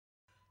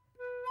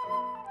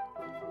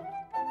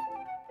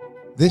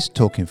This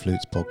Talking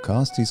Flutes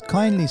podcast is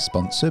kindly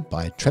sponsored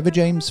by Trevor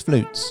James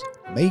Flutes,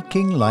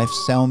 making life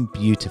sound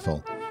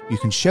beautiful. You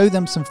can show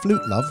them some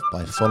flute love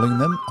by following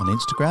them on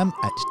Instagram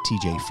at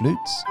TJ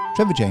Flutes,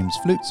 Trevor James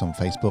Flutes on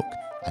Facebook,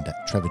 and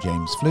at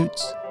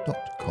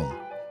trevorjamesflutes.com.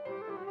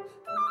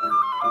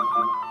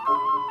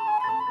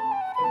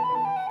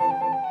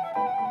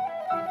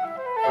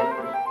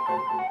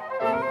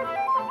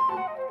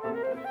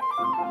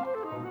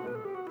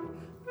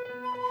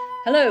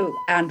 Hello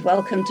and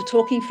welcome to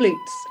Talking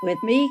Flutes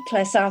with me,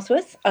 Claire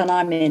Southworth, and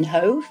I'm in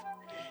Hove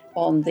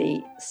on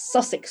the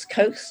Sussex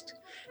coast,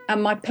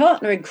 and my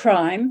partner in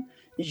crime,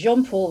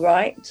 John-Paul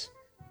Wright,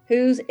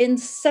 who's in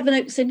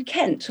Sevenoaks in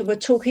Kent, and we're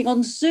talking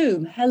on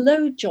Zoom.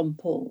 Hello,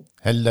 John-Paul.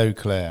 Hello,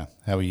 Claire.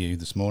 How are you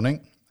this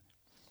morning?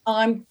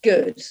 I'm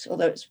good,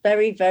 although it's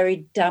very,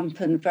 very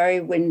damp and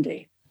very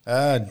windy.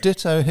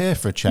 Ditto here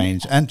for a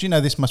change. And you know,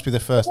 this must be the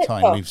first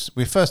time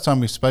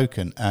we've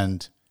spoken,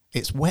 and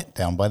it's wet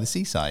down by the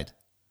seaside.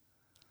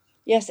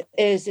 Yes, it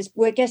is.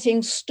 We're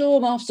getting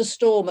storm after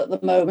storm at the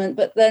moment,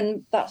 but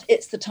then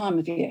it's the time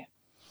of year.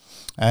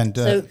 And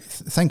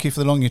thank you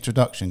for the long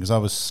introduction, because I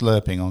was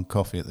slurping on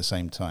coffee at the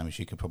same time, as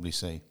you could probably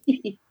see.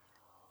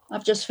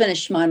 I've just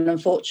finished mine,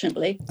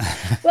 unfortunately.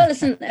 Well,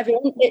 listen,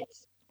 everyone,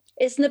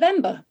 it's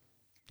November.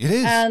 It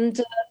is.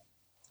 And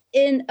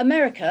in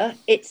America,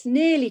 it's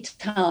nearly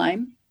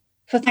time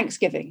for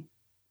Thanksgiving.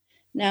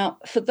 Now,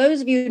 for those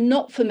of you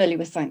not familiar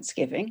with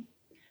Thanksgiving,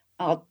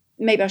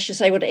 maybe I should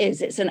say what it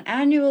is. It's an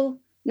annual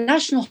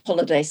national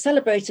holiday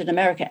celebrated in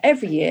America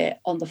every year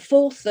on the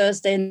fourth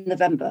Thursday in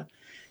November.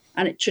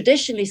 And it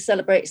traditionally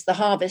celebrates the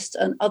harvest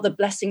and other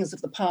blessings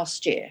of the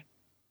past year.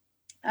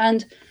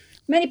 And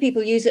many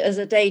people use it as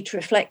a day to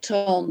reflect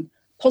on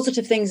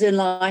positive things in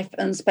life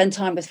and spend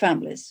time with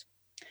families.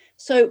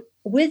 So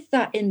with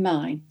that in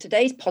mind,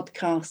 today's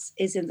podcast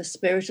is in the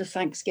spirit of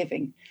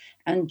Thanksgiving.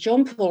 And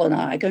John-Paul and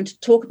I are going to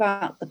talk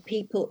about the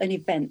people and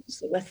events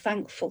that we're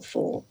thankful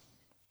for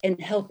in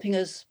helping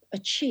us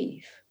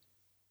achieve.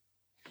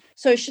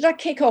 So should I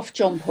kick off,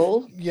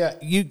 John-Paul? Yeah,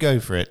 you go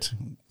for it.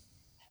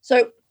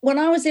 So when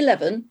I was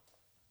 11,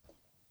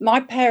 my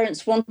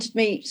parents wanted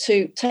me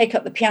to take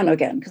up the piano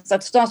again, because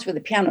I'd started with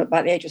the piano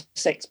by the age of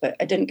 6, but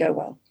it didn't go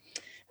well.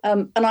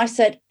 And I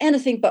said,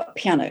 anything but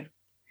piano.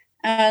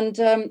 And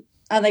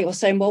they were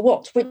saying,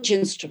 well, which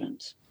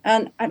instrument?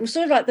 And it was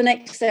sort of like the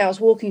next day I was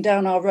walking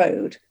down our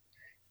road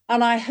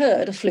and I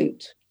heard a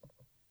flute.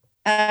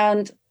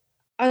 And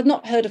I had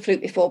not heard a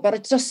flute before, but I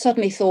just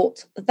suddenly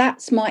thought,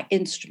 that's my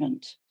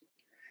instrument.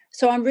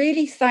 So I'm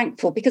really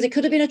thankful, because it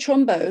could have been a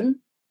trombone,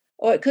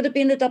 or it could have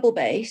been a double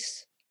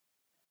bass,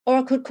 or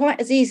I could quite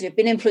as easily have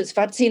been influenced if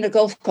I'd seen a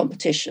golf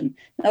competition.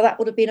 Now, that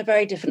would have been a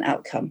very different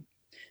outcome.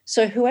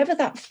 So whoever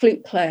that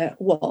flute player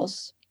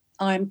was,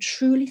 I'm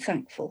truly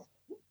thankful.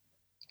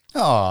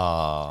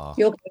 Ah.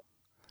 You're good.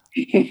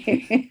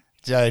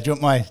 Do you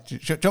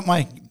want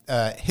my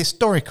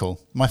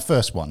historical, my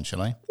first one,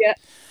 shall I? Yeah.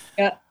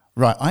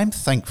 Right, I'm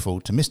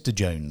thankful to Mr.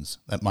 Jones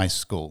at my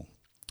school.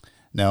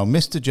 Now,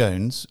 Mr.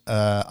 Jones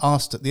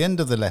asked at the end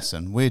of the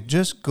lesson, we'd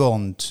just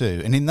gone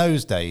to, and in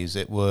those days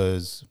it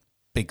was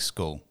big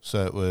school,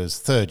 so it was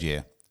third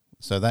year.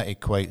 So that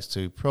equates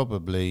to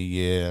probably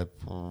year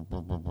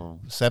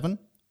 7,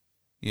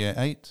 year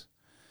 8,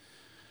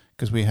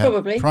 because we had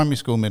primary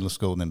school, middle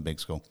school, and then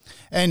big school.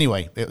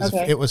 Anyway,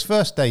 it was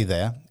first day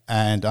there,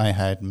 and I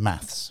had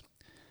maths,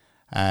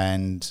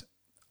 and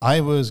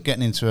I was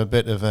getting into a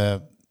bit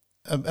of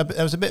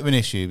there was a bit of an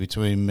issue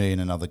between me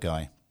and another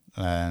guy,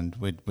 and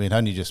we'd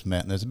only just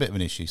met, and there was a bit of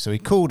an issue. So he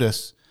called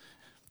us,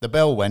 the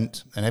bell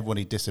went, and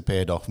everybody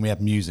disappeared off, and we had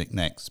music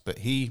next. But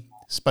he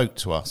spoke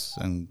to us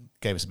and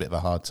gave us a bit of a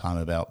hard time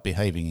about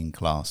behaving in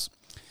class,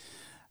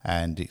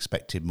 and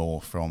expected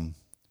more from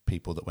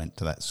people that went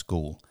to that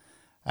school.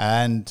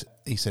 And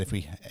he said if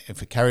we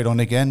carried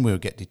on again, we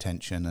would get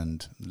detention,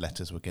 and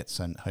letters would get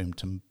sent home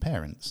to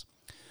parents.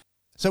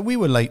 So we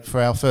were late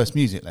for our first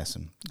music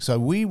lesson. So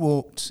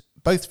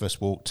both of us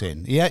walked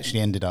in. He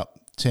actually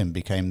Tim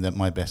became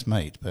my best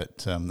mate, but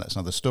that's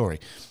another story.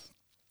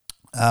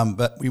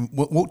 But we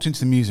walked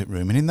into the music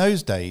room, and in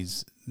those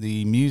days,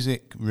 the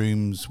music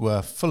rooms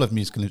were full of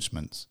musical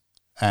instruments,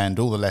 and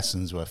all the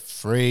lessons were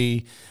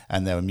free,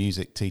 and there were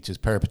music teachers,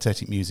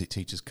 peripatetic music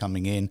teachers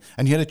coming in,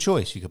 and you had a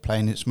choice. You could play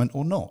an instrument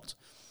or not.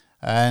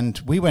 And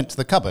we went to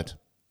the cupboard,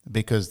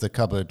 because the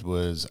cupboard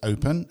was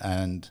open,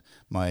 and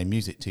my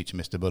music teacher,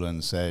 Mr.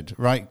 Bullen, said,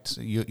 right,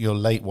 you're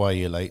late, why are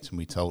you late? And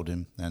we told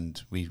him,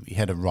 and he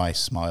had a wry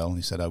smile, and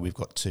he said, we've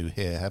got 2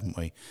 here, haven't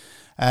we?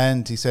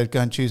 And he said,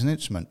 go and choose an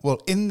instrument.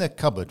 Well, in the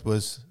cupboard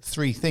was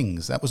 3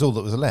 things. That was all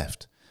that was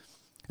left.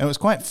 And it was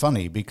quite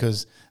funny,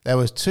 because there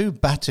was 2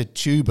 battered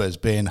tubas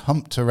being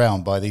humped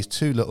around by these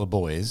 2 little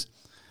boys,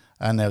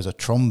 and there was a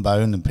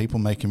trombone and people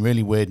making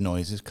really weird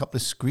noises, a couple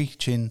of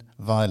screeching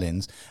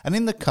violins, and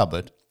in the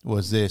cupboard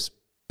was this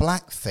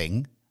black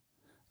thing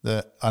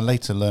that I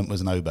later learnt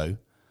was an oboe,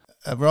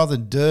 a rather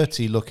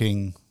dirty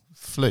looking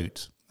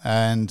flute,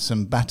 and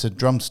some battered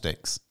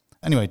drumsticks.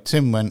 Anyway,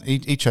 Tim went,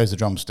 he chose the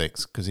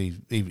drumsticks because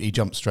he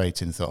jumped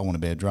straight in and thought, I want to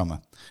be a drummer.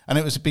 And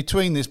it was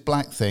between this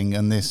black thing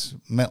and this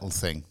metal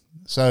thing.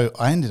 So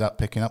I ended up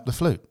picking up the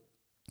flute.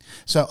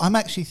 So I'm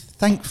actually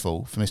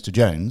thankful for Mr.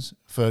 Jones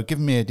for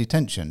giving me a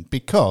detention,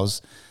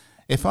 because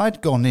if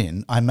I'd gone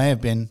in, I may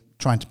have been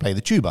trying to play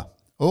the tuba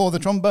or the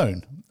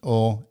trombone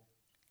or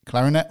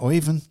clarinet or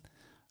even,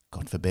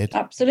 God forbid.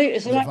 Absolutely.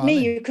 So like me,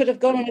 you could have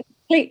gone on a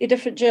completely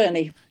different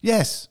journey.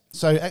 Yes.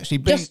 So actually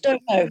Just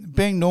don't know.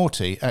 Being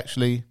naughty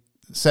actually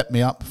set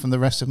me up for the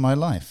rest of my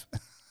life.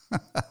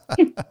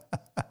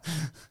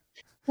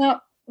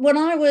 Now, when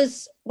I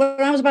was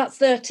about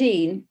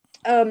 13,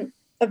 a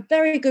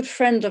very good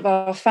friend of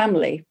our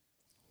family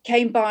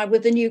came by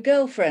with a new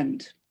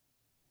girlfriend.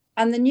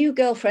 And the new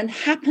girlfriend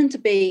happened to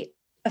be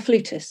a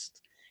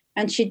flutist.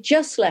 And she'd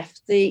just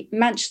left the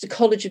Manchester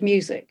College of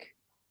Music.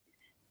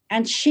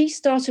 And she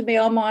started me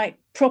on my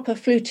proper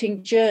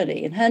fluting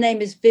journey. And her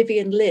name is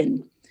Vivian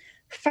Lynn,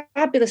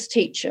 fabulous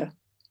teacher.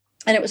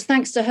 And it was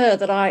thanks to her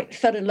that I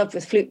fell in love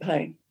with flute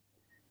playing.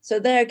 So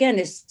there again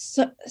is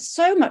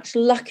so much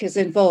luck is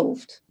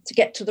involved to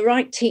get to the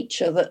right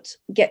teacher that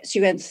gets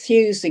you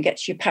enthused and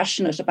gets you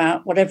passionate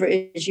about whatever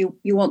it is you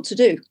want to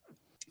do.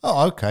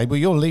 Oh, okay. Well,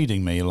 you're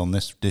leading me along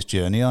this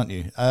journey, aren't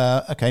you?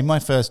 Okay, my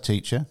first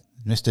teacher,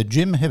 Mr.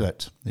 Jim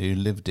Hibbert, who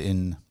lived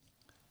in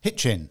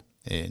Hitchin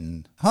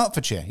in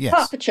Hertfordshire. Yes.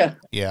 Hertfordshire.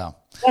 Yeah.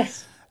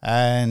 Yes.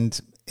 And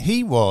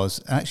he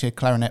was actually a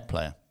clarinet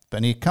player,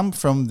 but he'd come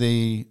from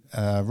the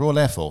Royal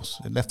Air Force.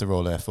 He left the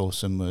Royal Air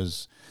Force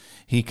and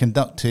he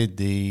conducted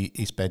the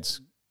East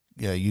Beds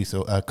Youth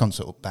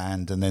Concert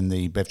Band and then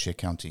the Bedfordshire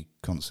County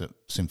Concert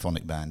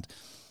Symphonic Band.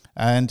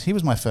 And he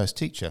was my first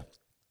teacher.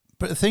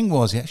 But the thing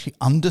was, he actually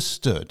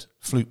understood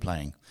flute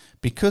playing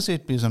because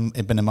he's a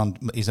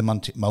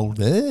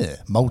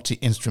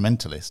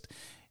multi-instrumentalist.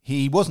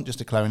 He wasn't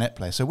just a clarinet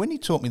player. So when he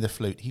taught me the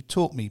flute, he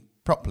taught me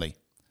properly.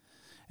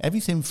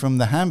 Everything from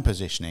the hand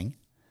positioning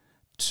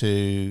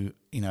to,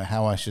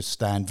 how I should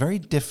stand very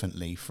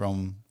differently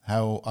from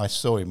how I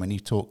saw him when he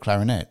taught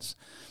clarinets.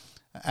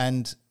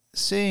 And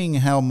seeing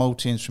how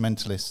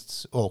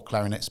multi-instrumentalists or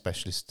clarinet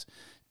specialists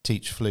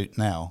teach flute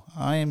now,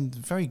 I am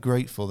very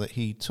grateful that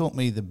he taught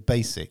me the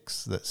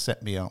basics that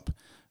set me up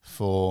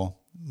for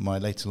my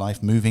later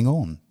life moving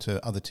on to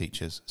other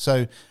teachers.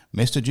 So,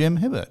 Mr. Jim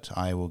Hibbert,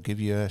 I will give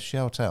you a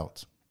shout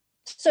out.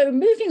 So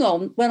moving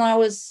on, when I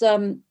was,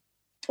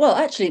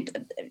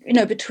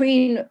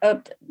 between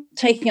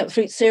taking up the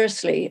flute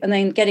seriously and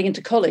then getting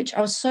into college,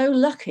 I was so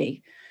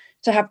lucky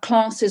to have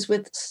classes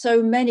with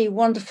so many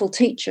wonderful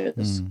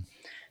teachers.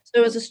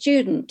 So as a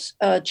student,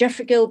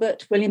 Geoffrey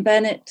Gilbert, William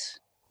Bennett,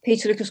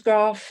 Peter Lucas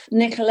Graf,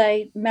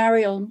 Nicolay,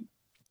 Marion,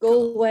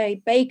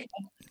 Galway, Baker,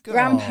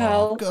 Graham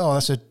Powell.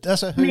 God,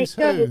 that's a who's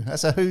who.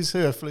 That's a who's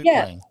who of flute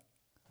playing.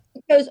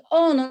 It goes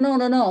on and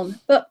on and on.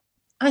 But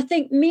I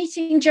think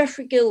meeting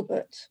Geoffrey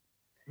Gilbert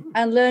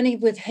and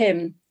learning with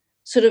him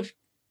sort of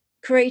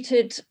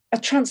created a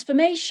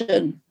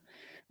transformation,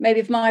 maybe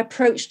of my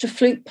approach to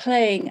flute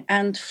playing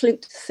and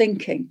flute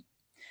thinking.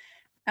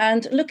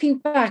 And looking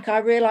back, I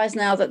realize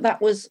now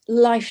that was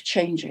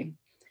life-changing.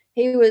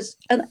 He was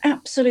an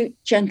absolute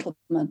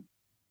gentleman.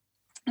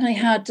 I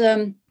had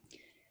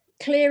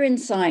clear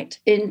insight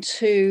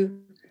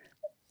into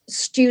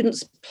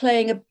students'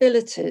 playing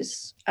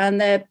abilities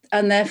and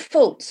their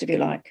faults, if you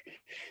like.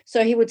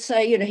 So he would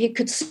say, he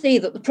could see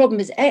that the problem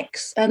is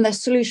X and their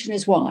solution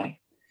is Y.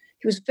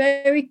 He was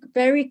very,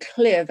 very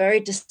clear, very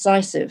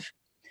decisive,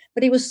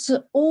 but he was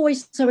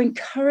always so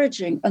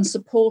encouraging and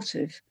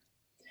supportive,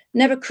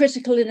 never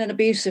critical in an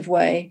abusive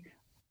way,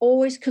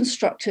 always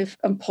constructive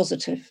and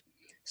positive.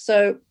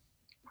 So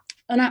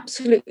an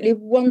absolutely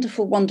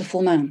wonderful,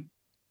 wonderful man.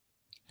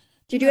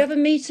 Did you ever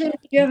meet him?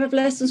 Did you ever have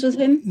lessons with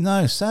him?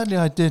 No, sadly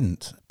I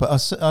didn't.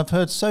 But I've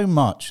heard so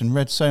much and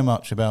read so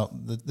much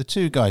about the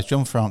two guys,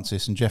 John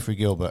Francis and Geoffrey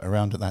Gilbert,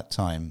 around at that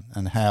time,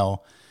 and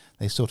how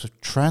they sort of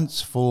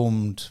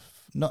transformed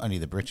not only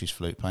the British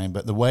flute playing,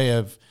 but the way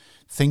of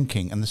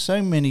thinking. And there's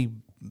so many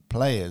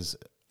players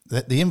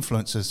that the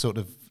influence has sort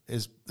of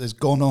has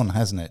gone on,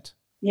 hasn't it?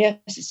 Yes,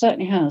 it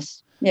certainly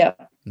has. Yeah.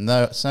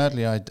 No,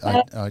 sadly I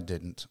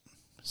didn't.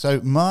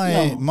 So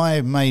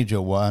my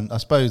major one, I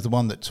suppose the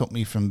one that took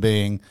me from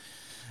being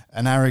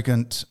an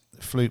arrogant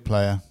flute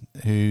player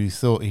who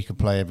thought he could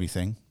play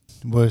everything,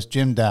 was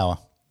Jim Dower,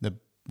 the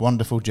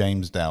wonderful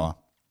James Dower.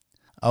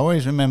 I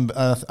always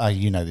remember,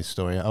 you know this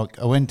story, I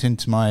went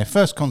into my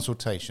first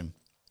consultation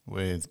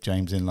with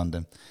James in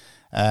London,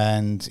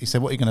 and he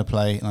said, what are you going to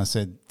play? And I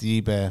said,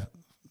 the Ibert,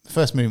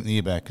 first movement of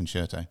the Ibert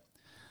Concerto.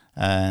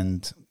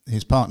 And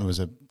his partner was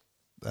a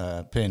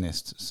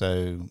pianist,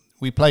 so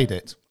we played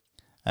it,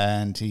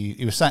 and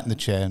he was sat in the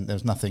chair and there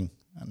was nothing,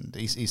 and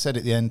he said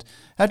at the end,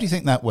 how do you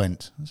think that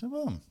went? I said,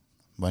 well,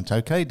 went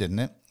okay, didn't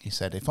it? He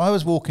said, if I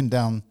was walking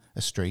down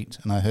a street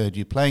and I heard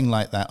you playing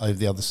like that over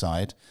the other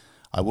side,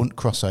 I wouldn't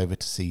cross over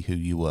to see who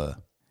you were.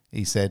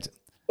 He said,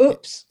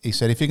 oops. He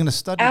said, if you're going to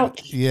study,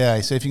 ouch. Yeah,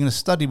 he said, if you're going to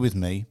study with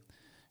me,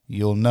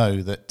 you'll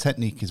know that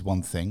technique is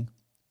one thing,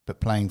 but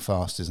playing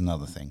fast is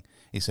another thing.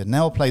 He said,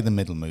 now I'll play the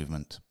middle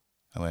movement.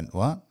 I went,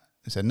 what?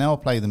 He said, now I'll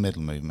play the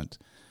middle movement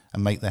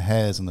and make the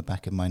hairs on the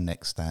back of my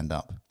neck stand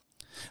up.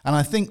 And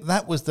I think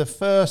that was the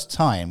first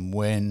time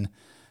when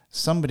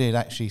somebody had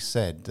actually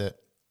said that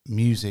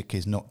music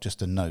is not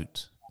just a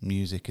note.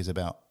 Music is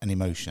about an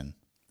emotion.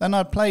 And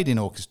I'd played in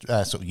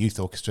orchestra, sort of youth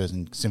orchestras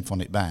and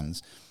symphonic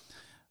bands,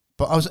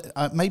 but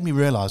it made me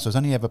realise I was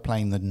only ever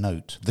playing the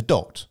note, the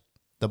dot,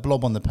 the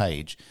blob on the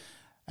page.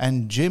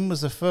 And Jim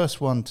was the first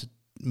one to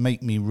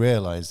make me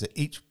realise that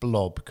each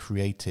blob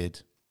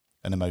created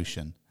an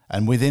emotion.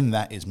 And within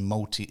that is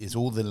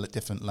all the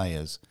different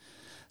layers.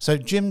 So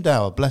Jim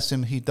Dower, bless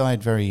him, he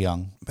died very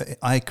young, but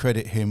I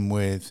credit him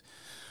with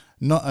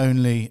not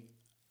only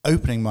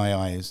opening my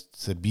eyes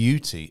to the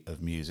beauty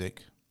of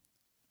music,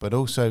 but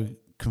also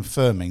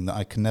confirming that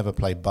I can never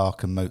play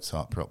Bach and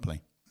Mozart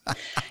properly.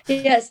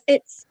 Yes,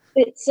 it's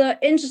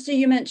interesting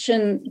you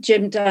mention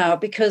Jim Dower,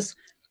 because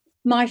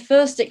my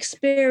first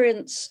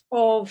experience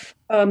of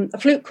a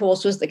flute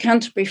course was the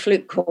Canterbury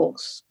Flute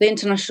Course, the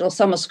International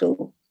Summer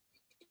School.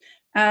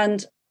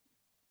 And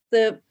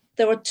there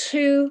were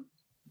two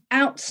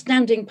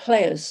outstanding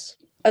players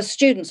as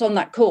students on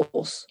that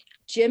course,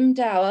 Jim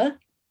Dower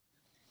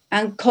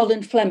and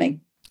Colin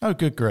Fleming. Oh,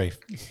 good grief.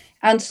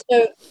 And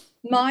so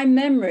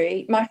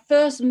my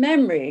first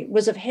memory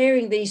was of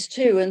hearing these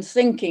two and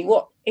thinking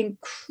what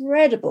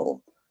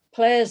incredible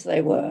players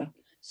they were.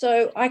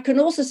 So I can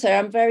also say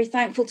I'm very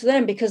thankful to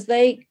them because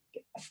they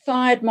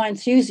fired my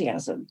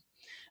enthusiasm.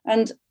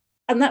 And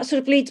that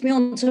sort of leads me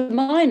on to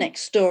my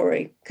next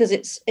story, because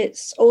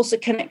it's also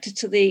connected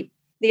to the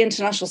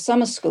International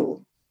Summer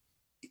School.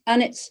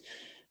 And it's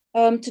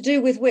to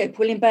do with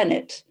William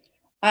Bennett.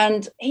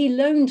 And he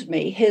loaned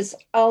me his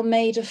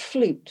Almeida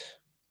flute.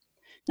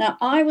 Now,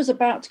 I was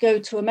about to go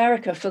to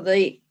America for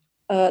the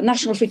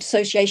National Flute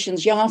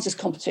Association's Young Artist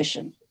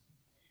Competition.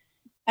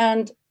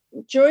 And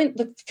during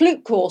the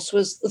flute course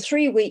was the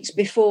 3 weeks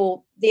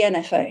before the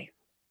NFA.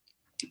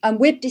 And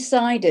we'd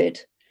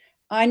decided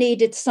I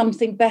needed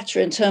something better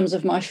in terms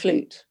of my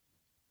flute.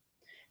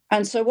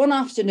 And so one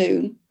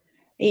afternoon,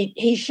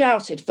 he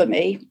shouted for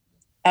me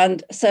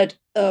and said,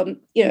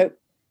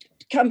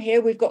 come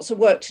here, we've got some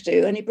work to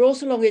do. And he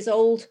brought along his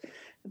old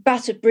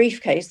battered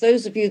briefcase.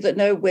 Those of you that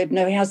know Wib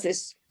know he has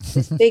this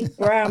big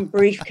brown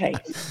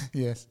briefcase.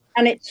 Yes.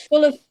 And it's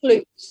full of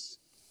flutes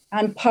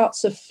and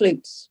parts of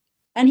flutes.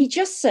 And he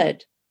just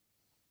said,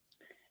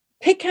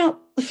 pick out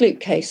the flute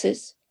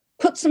cases,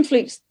 put some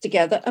flutes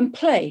together and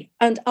play,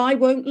 and I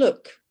won't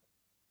look.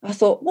 I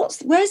thought,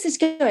 where's this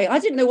going? I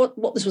didn't know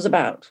what this was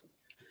about.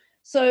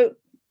 So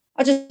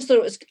I just thought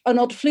it was an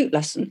odd flute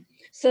lesson.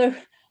 So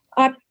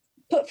I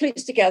put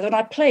flutes together and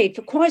I played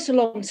for quite a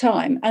long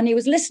time, and he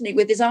was listening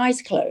with his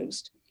eyes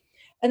closed.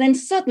 And then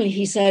suddenly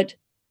he said,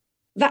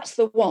 that's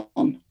the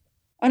one.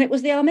 And it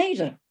was the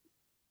Almeida.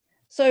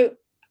 So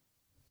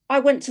I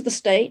went to the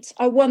States,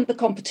 I won the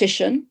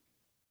competition,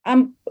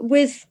 and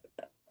with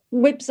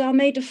Wib's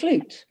Almeida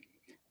flute.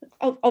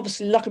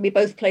 Obviously, luckily, we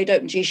both played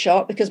open G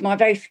sharp because my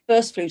very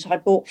first flute I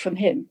bought from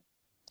him.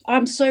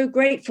 I'm so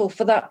grateful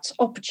for that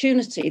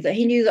opportunity that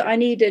he knew that I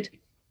needed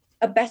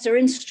a better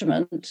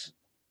instrument,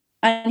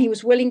 and he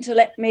was willing to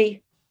let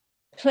me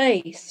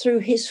play through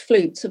his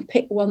flutes and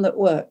pick one that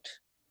worked.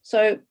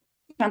 So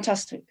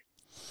fantastic.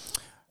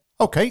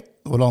 Okay,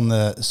 well, on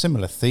the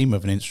similar theme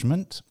of an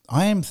instrument,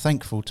 I am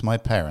thankful to my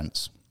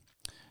parents,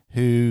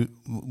 who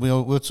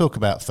we'll talk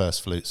about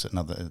first flutes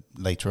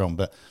later on,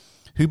 but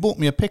who bought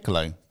me a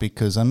piccolo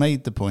because I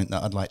made the point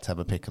that I'd like to have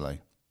a piccolo.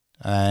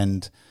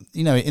 And,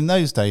 in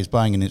those days,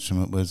 buying an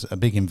instrument was a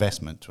big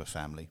investment to a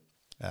family.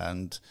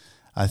 And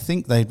I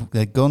think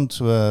they'd gone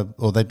to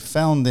they'd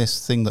found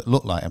this thing that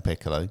looked like a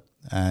piccolo,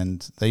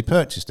 and they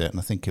purchased it. And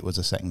I think it was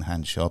a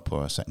second-hand shop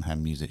or a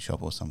second-hand music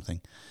shop or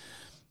something.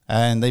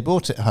 And they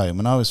brought it home,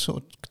 and I was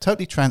sort of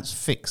totally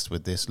transfixed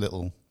with this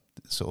little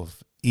sort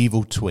of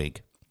evil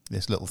twig,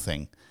 this little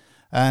thing.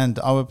 And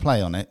I would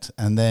play on it,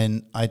 and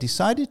then I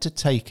decided to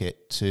take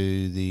it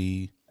to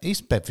the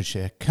East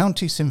Bedfordshire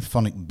County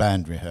Symphonic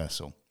Band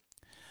rehearsal.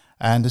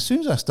 And as soon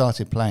as I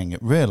started playing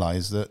it,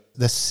 realised that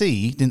the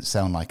C didn't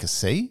sound like a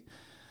C,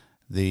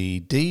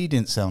 the D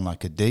didn't sound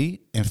like a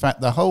D. In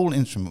fact, the whole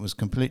instrument was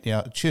completely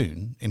out of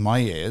tune in my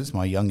ears,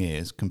 my young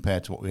ears,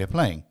 compared to what we were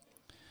playing.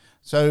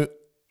 So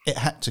it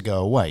had to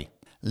go away.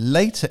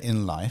 Later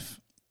in life,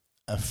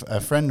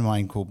 a friend of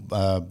mine called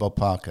Bob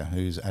Parker,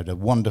 who's had a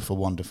wonderful,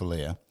 wonderful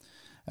ear,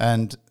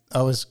 and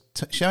I was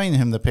showing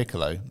him the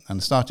piccolo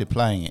and started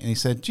playing it, and he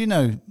said, do you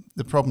know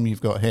the problem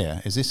you've got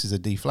here is this is a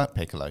D-flat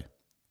piccolo?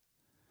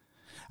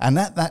 And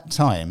at that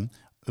time,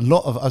 I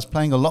was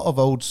playing a lot of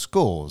old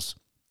scores,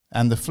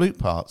 and the flute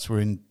parts were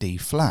in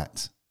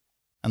D-flat,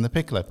 and the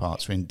piccolo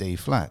parts were in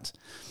D-flat.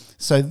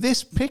 So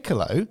this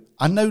piccolo,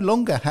 I no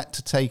longer had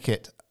to take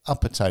it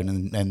up a tone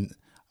and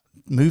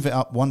move it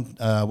up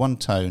one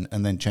tone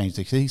and then change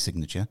the key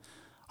signature.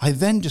 I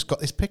then just got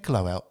this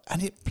piccolo out,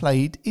 and it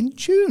played in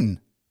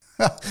tune.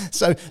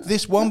 So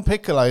this one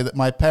piccolo that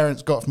my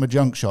parents got from a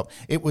junk shop,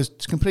 it was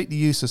completely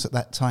useless at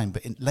that time,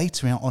 but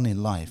later on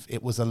in life,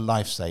 it was a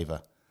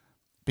lifesaver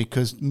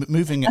because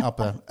moving it up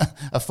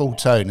a full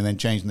tone and then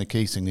changing the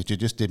key signature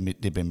just did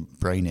my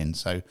brain in.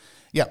 So,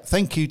 yeah,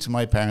 thank you to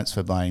my parents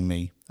for buying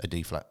me a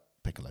D-flat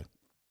piccolo.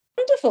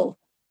 Wonderful.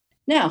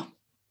 Now,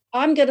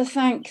 I'm going to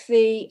thank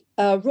the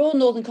Royal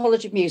Northern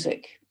College of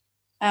Music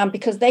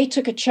because they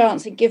took a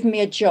chance in giving me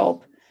a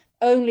job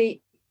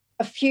only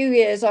a few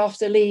years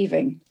after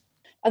leaving.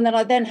 And then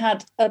I then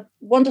had a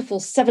wonderful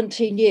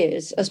 17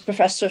 years as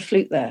professor of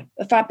flute there,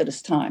 a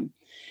fabulous time.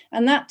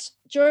 And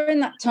during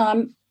that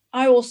time,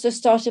 I also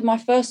started my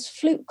first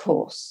flute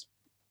course.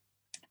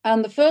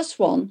 And the first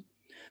one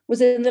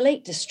was in the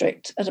Lake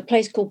District at a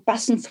place called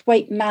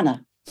Bassenthwaite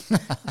Manor. A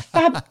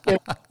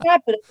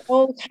fabulous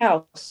old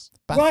house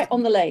right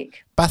on the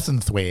lake.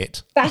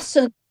 Bassenthwaite.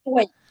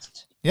 Bassenthwaite.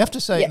 You have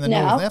to say it in the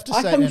north. You have to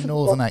say it in a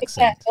northern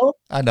accent.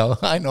 I know.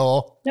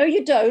 No,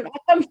 you don't.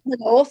 I come from the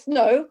north.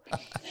 No.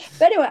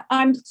 But anyway,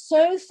 I'm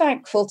so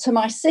thankful to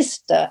my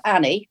sister,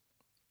 Annie,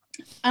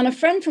 and a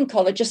friend from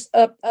college,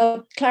 a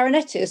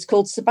clarinetist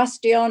called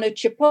Sebastiano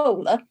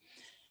Cipolla,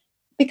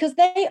 because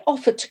they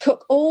offered to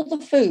cook all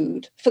the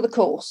food for the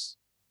course,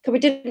 because we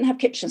didn't have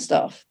kitchen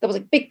staff. There was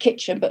a big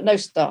kitchen, but no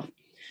staff.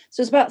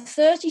 So it was about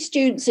 30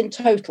 students in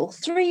total,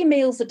 3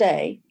 meals a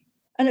day,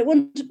 and it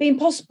wouldn't have been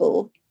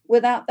possible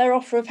without their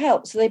offer of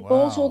help. So they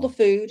bought all the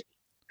food,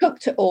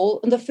 cooked it all,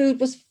 and the food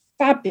was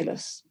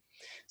fabulous.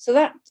 So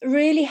that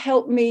really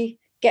helped me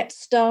get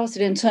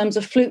started in terms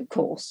of flute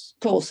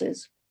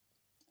courses.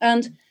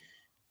 And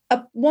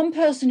one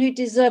person who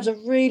deserves a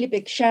really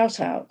big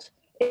shout out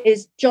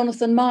is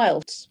Jonathan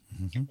Miles,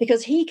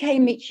 because he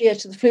came each year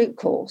to the flute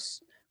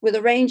course with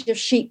a range of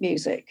sheet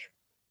music.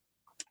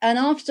 And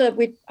after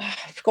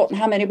I've forgotten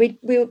how many,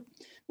 we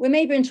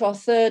maybe into our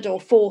 3rd or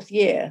 4th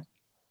year.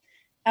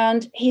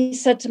 And he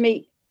said to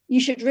me, you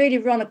should really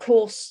run a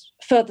course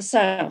further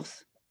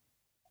south.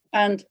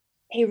 And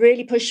he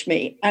really pushed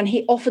me and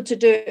he offered to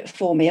do it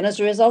for me. And as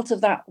a result of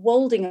that,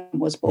 Woldingham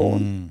was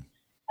born.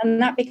 And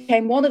that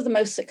became one of the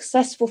most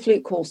successful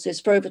flute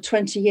courses for over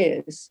 20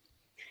 years.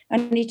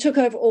 And he took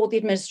over all the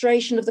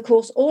administration of the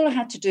course. All I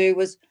had to do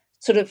was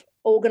sort of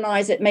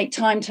organize it, make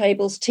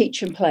timetables,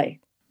 teach and play.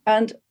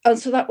 And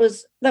so that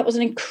was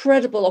an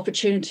incredible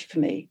opportunity for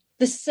me.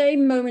 The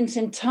same moment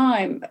in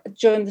time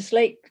during this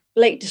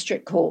Lake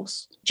District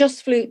course,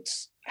 Just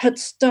Flutes had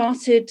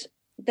started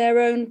their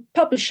own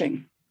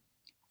publishing.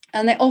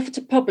 And they offered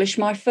to publish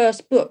my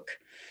first book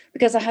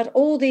because I had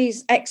all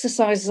these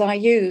exercises I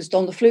used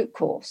on the flute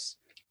course.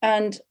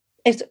 And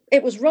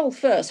it was Rolf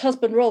first,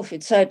 husband Rolf,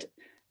 who'd said,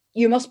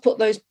 you must put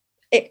those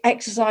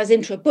exercises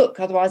into a book,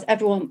 otherwise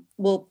everyone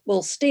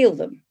will steal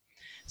them.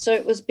 So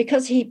it was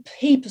because he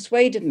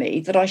persuaded me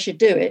that I should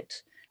do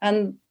it.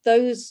 And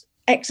those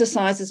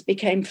exercises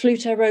became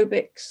flute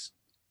aerobics.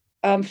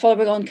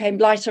 Following on came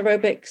light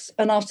aerobics,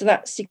 and after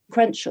that,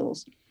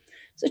 sequentials.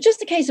 So it's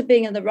just a case of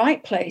being in the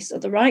right place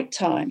at the right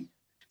time.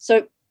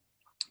 So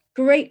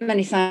great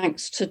many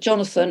thanks to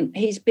Jonathan.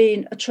 He's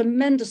been a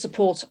tremendous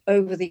support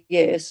over the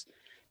years,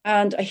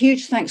 and a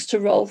huge thanks to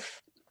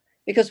Rolf,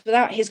 because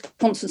without his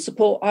constant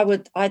support,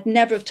 I'd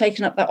never have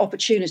taken up that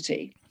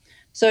opportunity.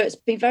 So it's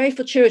been very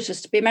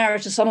fortuitous to be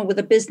married to someone with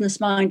a business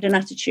mind and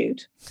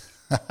attitude.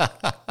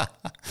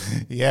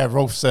 Yeah,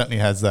 Rolf certainly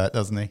has that,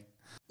 doesn't he?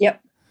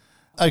 Yep.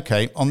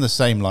 Okay, on the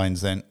same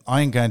lines then,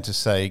 I'm going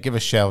to give a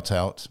shout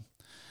out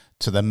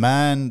to the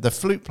man, the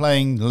flute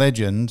playing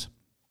legend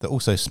that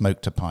also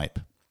smoked a pipe,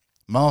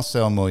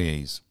 Marcel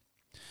Moyes,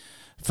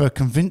 for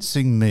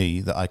convincing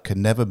me that I could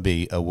never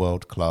be a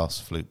world-class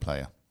flute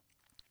player.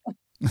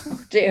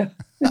 Oh dear.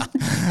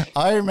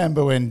 I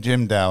remember when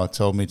Jim Dower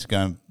told me to go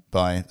and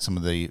buy some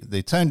of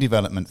the tone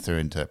development through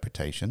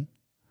interpretation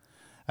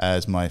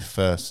as my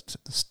first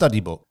study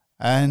book,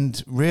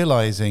 and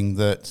realizing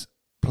that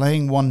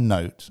playing one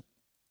note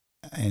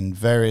in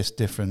various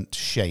different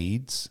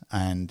shades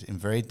and in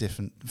various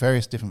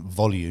different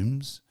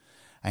volumes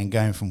and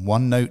going from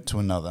one note to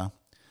another,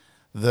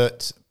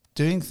 that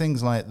doing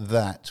things like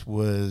that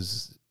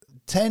was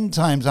 10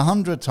 times,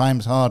 100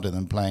 times harder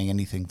than playing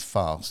anything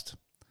fast.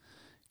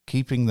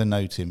 Keeping the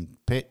note in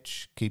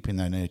pitch, keeping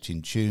the note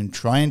in tune,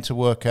 trying to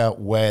work out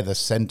where the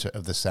center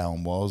of the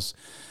sound was.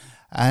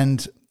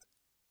 And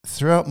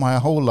throughout my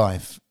whole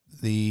life,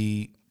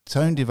 the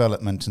tone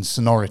development and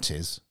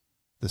sonorities,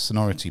 the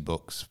sonority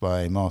books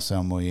by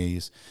Marcel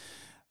Moyes,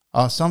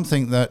 are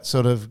something that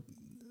sort of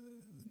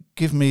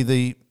give me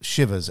the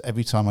shivers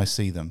every time I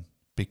see them,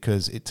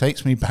 because it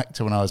takes me back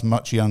to when I was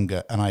much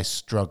younger and I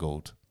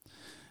struggled.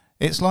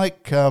 It's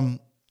like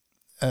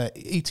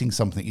eating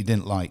something you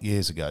didn't like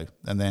years ago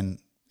and then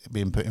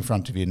being put in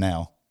front of you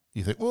now.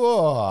 You think,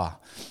 whoa!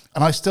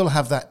 And I still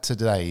have that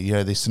today. You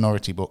know, the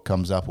sonority book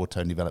comes up, or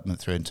tone development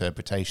through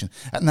interpretation.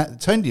 And that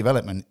tone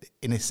development,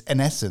 in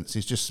essence,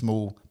 is just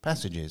small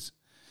passages.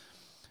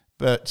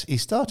 But he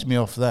started me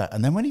off that.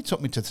 And then when he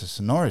took me to the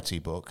sonority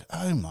book,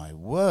 oh my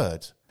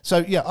word.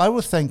 So, yeah, I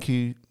will thank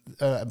you.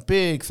 A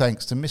big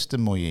thanks to Mr.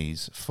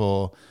 Moyes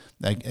for,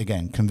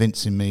 again,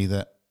 convincing me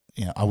that,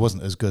 you know, I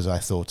wasn't as good as I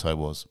thought I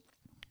was.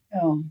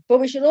 Oh. But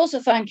we should also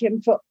thank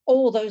him for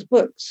all those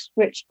books,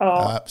 which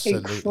are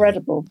Absolutely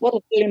incredible. What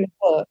a brilliant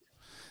work.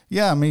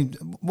 Yeah, I mean,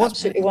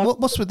 what's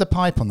with the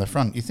pipe on the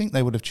front? You think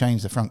they would have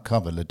changed the front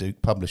cover,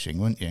 Leduc Publishing,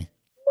 wouldn't you?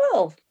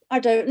 Well, I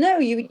don't know.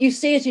 You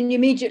see it and you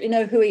immediately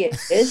know who he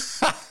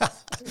is.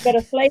 You get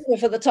a flavour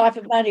for the type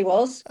of man he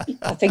was.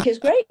 I think it's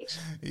great.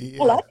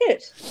 Yeah. I like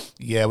it.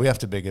 Yeah, we have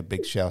to give a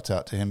big shout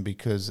out to him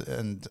because,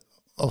 and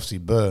obviously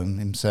Byrne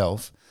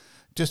himself,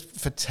 just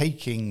for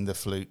taking the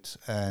flute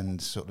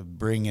and sort of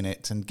bringing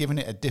it and giving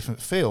it a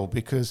different feel,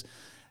 because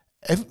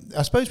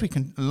I suppose we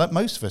can, like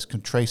most of us,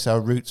 can trace our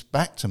roots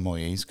back to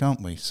Moyes,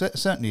 can't we?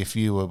 Certainly if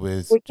you were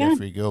with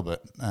Geoffrey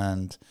Gilbert,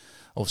 and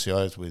obviously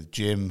I was with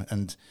Jim,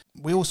 and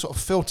we all sort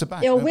of filter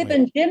back. Yeah, Wib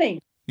and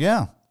Jimmy.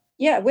 Yeah.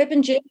 Yeah, Wib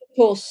and Jim, of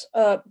course,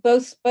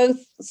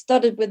 both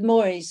studied with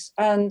Moyes,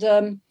 and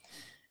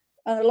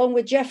along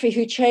with Geoffrey,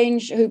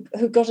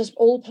 who got us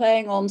all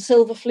playing on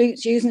silver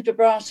flutes using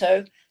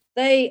vibrato.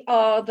 They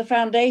are the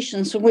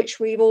foundations from which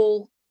we've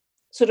all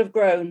sort of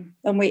grown,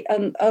 and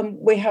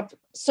we have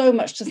so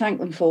much to thank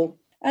them for.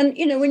 And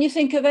you know, when you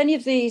think of any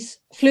of these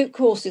flute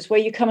courses where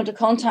you come into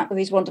contact with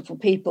these wonderful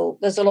people,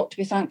 there's a lot to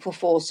be thankful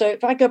for. So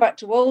if I go back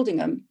to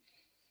Woldingham,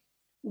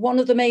 one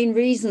of the main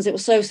reasons it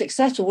was so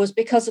successful was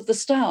because of the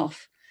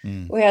staff.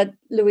 We had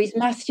Louise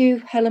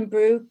Matthew, Helen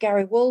Brew,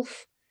 Gary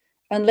Wolfe,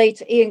 and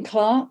later Ian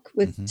Clark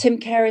with Tim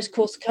Carey's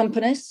course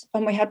accompanist.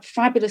 And we had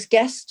fabulous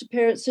guest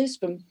appearances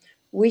from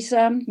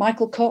Wissam,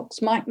 Michael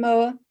Cox, Mike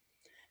Mower.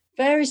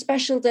 Very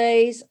special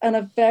days and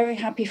a very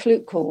happy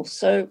flute course.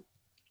 So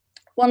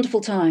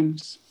wonderful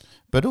times.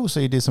 But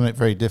also you did something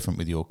very different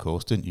with your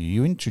course, didn't you?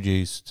 You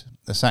introduced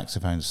the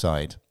saxophone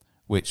side,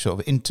 which sort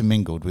of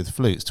intermingled with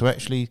flutes to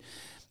actually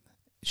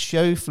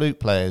show flute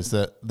players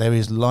that there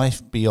is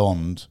life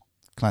beyond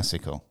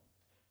classical.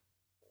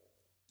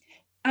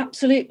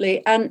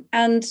 Absolutely.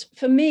 And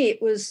for me,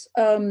 it was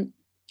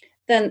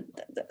then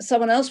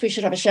someone else we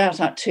should have a shout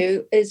out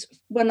to is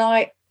when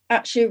I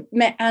actually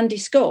met Andy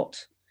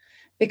Scott,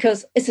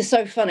 because this is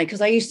so funny because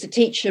I used to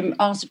teach him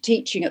art of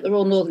teaching at the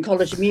Royal Northern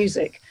College of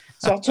Music.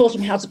 So I taught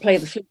him how to play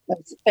the flute,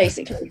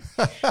 basically.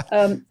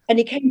 And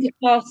he came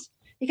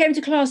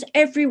to class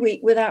every week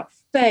without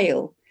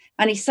fail.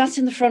 And he sat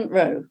in the front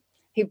row.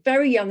 He was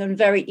very young and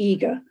very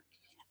eager.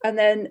 And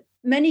then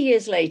many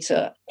years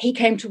later, he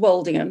came to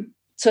Woldingham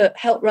to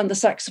help run the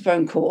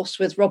saxophone course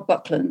with Rob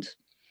Buckland.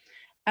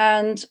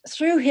 And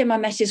through him, I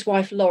met his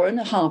wife, Lauren,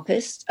 a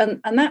harpist.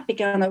 And that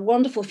began a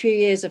wonderful few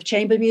years of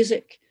chamber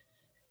music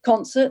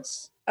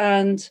concerts.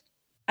 And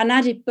an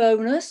added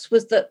bonus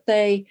was that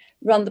they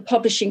run the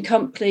publishing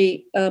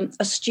company,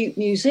 Astute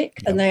Music,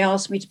 and they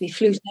asked me to be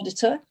flute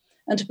editor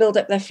and to build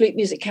up their flute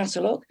music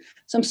catalogue.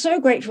 So I'm so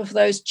grateful for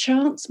those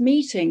chance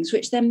meetings,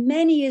 which then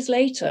many years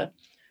later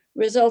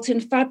result in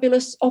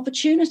fabulous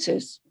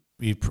opportunities.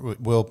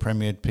 World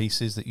premiered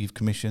pieces that you've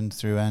commissioned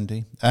through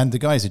Andy. And the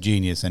guy's a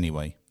genius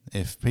anyway.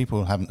 If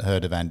people haven't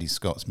heard of Andy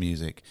Scott's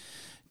music,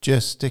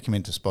 just stick him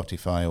into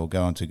Spotify or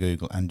go onto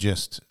Google and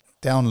just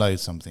download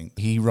something.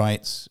 He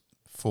writes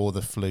for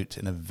the flute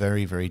in a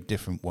very, very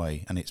different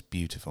way, and it's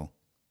beautiful.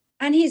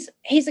 And he's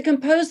a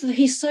composer.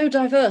 He's so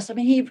diverse. I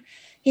mean,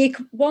 he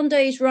one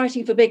day he's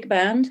writing for big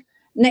band,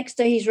 next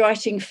day he's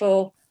writing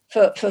for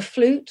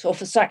flute or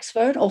for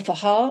saxophone or for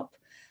harp.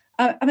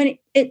 I mean,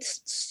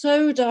 it's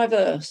so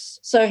diverse.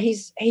 So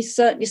he's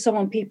certainly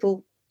someone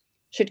people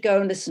should go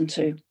and listen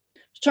to.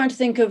 I was trying to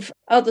think of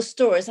other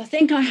stories. I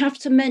think I have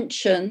to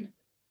mention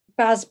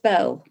Baz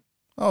Bell.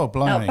 Oh,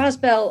 blimey. Now, Baz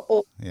Bell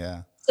or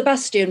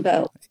Sebastian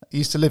Bell. He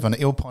used to live on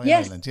Eel Pie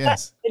Island,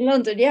 yes. In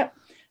London, yeah,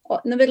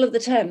 in the middle of the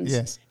Thames.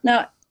 Yes.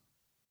 Now,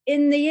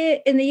 in the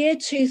year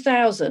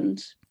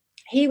 2000,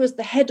 he was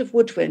the head of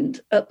woodwind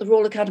at the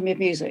Royal Academy of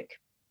Music.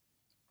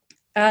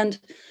 And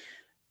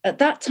at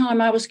that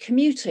time, I was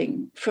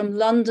commuting from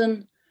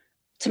London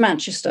to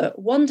Manchester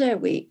one day a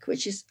week,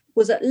 which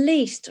was at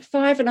least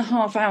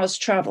 5.5 hours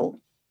travel.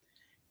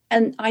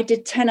 And I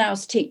did 10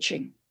 hours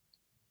teaching.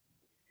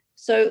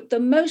 So the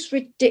most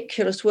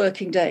ridiculous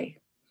working day.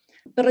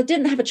 But I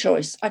didn't have a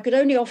choice. I could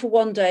only offer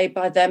one day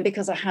by then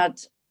because I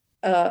had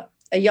a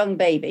young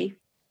baby.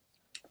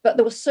 But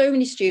there were so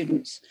many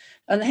students.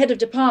 And the head of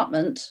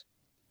department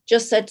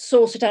just said,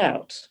 sort it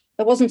out.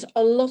 There wasn't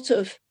a lot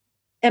of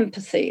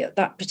empathy at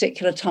that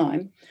particular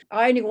time.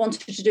 I only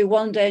wanted to do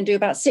one day and do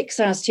about 6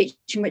 hours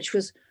teaching, which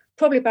was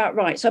probably about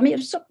right. So, I mean, it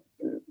was,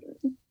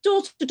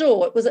 door to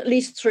door, it was at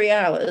least 3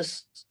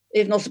 hours,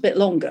 if not a bit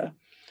longer.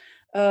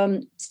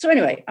 So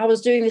anyway, I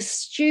was doing this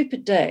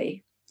stupid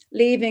day,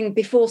 leaving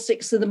before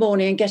 6 a.m.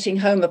 and getting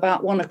home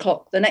about 1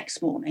 o'clock the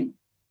next morning.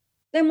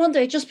 Then one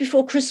day, just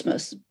before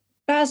Christmas,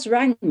 Baz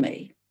rang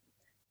me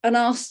and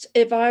asked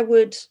if I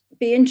would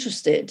be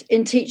interested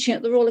in teaching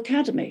at the Royal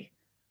Academy.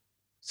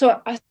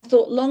 So I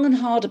thought long and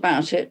hard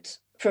about it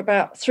for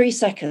about 3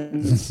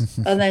 seconds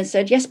and then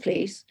said, yes,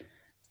 please.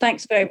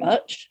 Thanks very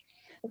much.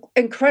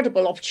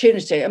 Incredible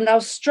opportunity. I mean, I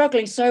was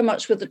struggling so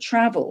much with the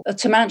travel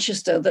to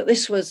Manchester that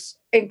this was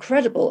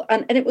incredible.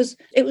 And it was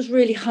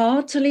really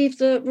hard to leave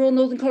the Royal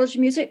Northern College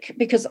of Music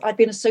because I'd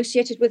been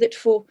associated with it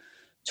for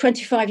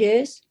 25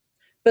 years.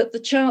 But the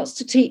chance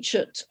to teach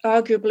at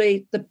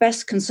arguably the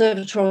best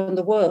conservatoire in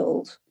the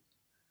world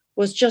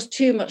was just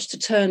too much to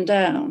turn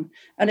down.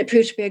 And it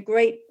proved to be a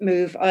great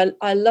move.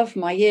 I loved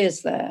my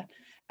years there.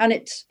 And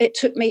it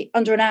took me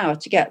under an hour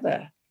to get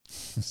there.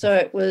 So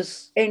it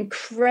was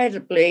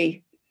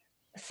incredibly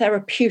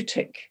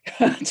therapeutic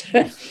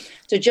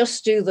to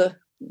just do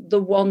the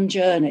one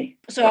journey.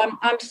 So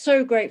I'm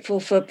so grateful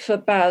for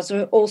Baz,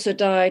 who also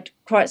died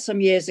quite some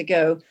years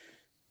ago,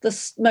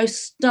 the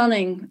most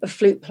stunning of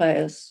flute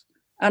players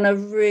and a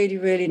really,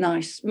 really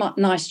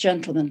nice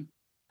gentleman.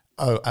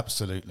 Oh,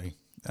 absolutely.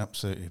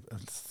 Absolutely.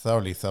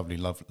 Thoroughly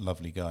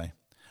lovely guy.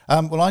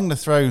 Well, I'm going to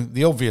throw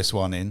the obvious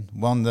one in,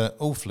 one that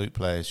all flute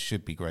players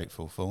should be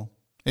grateful for,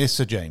 is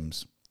Sir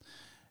James,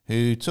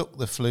 who took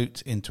the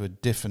flute into a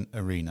different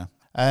arena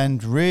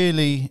and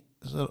really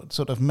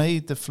sort of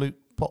made the flute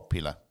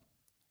popular.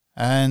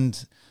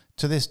 And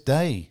to this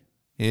day,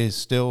 he is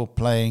still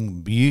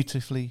playing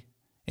beautifully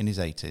in his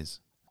 80s.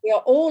 We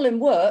are all in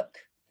work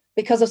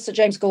because of Sir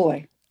James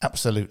Galway.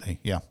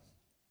 Absolutely, yeah.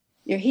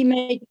 He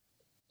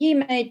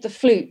made the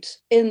flute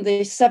in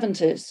the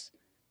 70s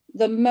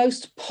the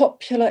most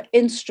popular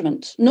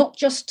instrument, not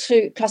just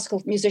to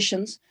classical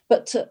musicians,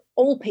 but to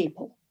all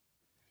people.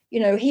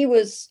 He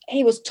was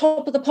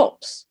top of the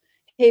pops.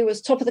 He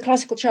was top of the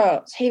classical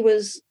charts. He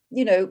was,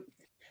 the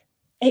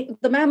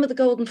man with the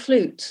golden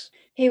flute.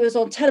 He was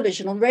on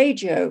television, on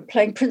radio,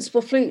 playing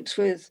principal flute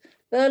with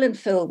Berlin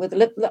Phil, with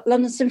the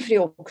London Symphony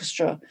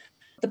Orchestra,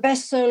 the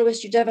best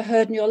soloist you'd ever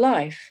heard in your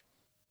life.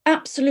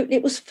 Absolutely,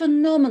 it was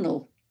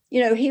phenomenal.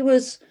 He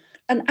was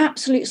an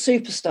absolute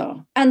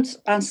superstar, and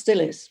still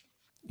is.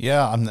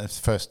 Yeah, I'm the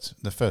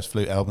first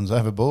flute albums I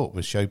ever bought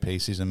was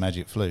Showpieces and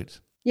Magic Flute.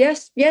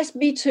 Yes,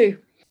 me too.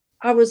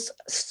 I was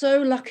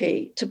so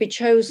lucky to be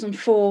chosen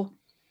for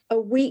a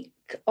week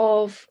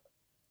of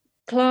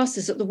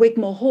classes at the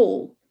Wigmore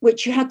Hall,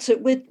 which you had to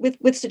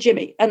with Sir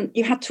Jimmy, and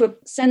you had to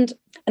send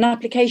an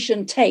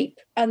application tape,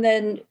 and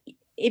then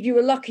if you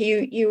were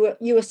lucky, you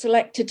were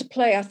selected to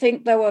play. I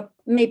think there were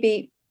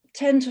maybe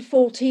 10 to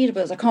 14 of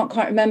us. I can't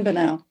quite remember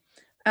now.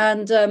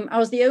 And I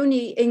was the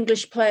only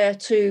English player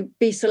to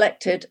be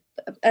selected.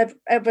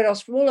 Everyone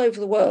else from all over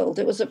the world.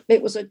 It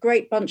was a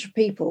great bunch of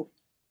people,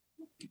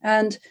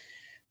 and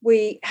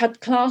we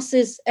had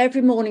classes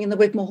every morning in the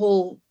Wigmore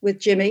Hall with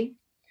Jimmy,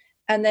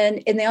 and then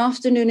in the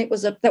afternoon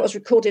that was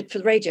recorded for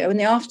the radio. In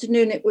the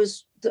afternoon, it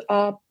was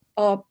our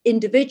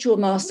individual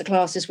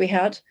masterclasses we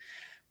had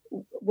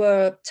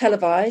were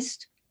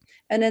televised,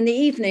 and in the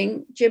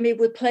evening, Jimmy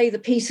would play the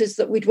pieces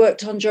that we'd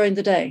worked on during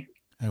the day.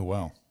 Oh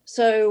wow!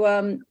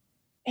 So.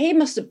 He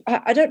must have,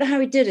 I don't know how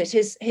he did it.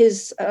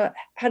 His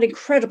had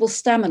incredible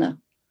stamina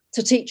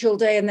to teach all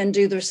day and then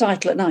do the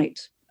recital at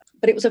night.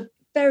 But it was a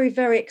very,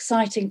 very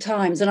exciting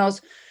times. And I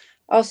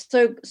was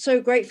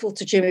so grateful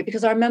to Jimmy,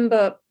 because I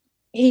remember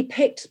he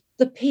picked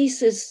the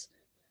pieces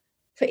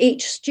for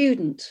each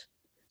student.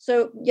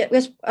 So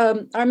yes, I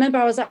remember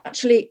I was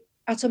actually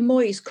at a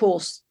Moyes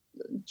course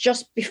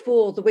just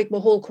before the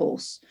Wigmore Hall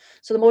course.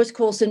 So the Moyes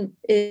course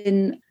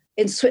in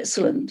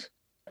Switzerland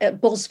at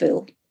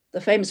Bosville,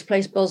 the famous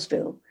place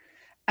Bosville.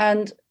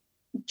 And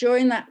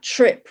during that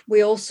trip,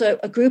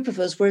 a group of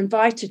us were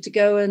invited to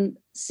go and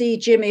see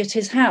Jimmy at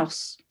his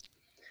house.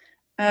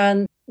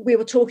 And we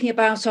were talking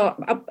about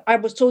I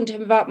was talking to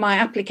him about my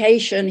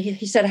application.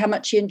 He said how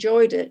much he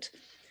enjoyed it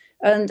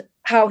and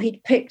how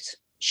he'd picked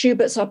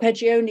Schubert's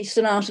Arpeggione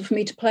Sonata for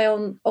me to play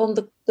on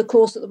the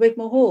course at the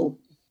Wigmore Hall,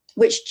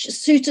 which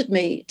suited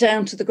me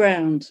down to the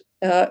ground.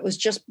 It was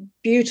just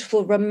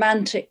beautiful,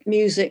 romantic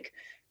music,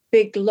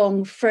 big,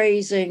 long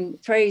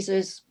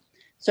phrases.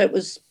 So it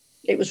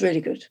was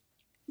really good.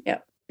 Yeah,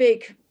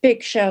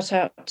 big shout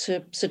out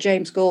to Sir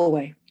James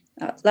Galway.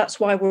 That's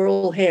why we're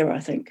all here, I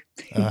think.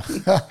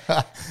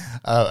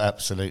 Oh,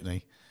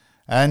 absolutely.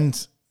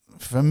 And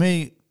for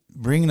me,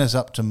 bringing us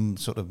up to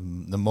sort of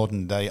the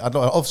modern day, I'd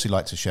obviously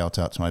like to shout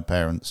out to my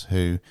parents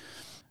who,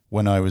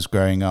 when I was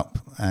growing up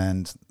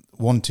and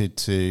wanted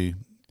to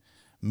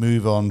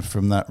move on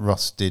from that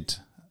rusted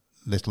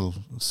little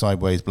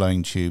sideways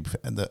blowing tube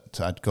that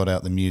I'd got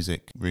out the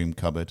music room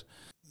cupboard.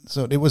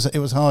 So it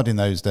was hard in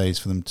those days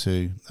for them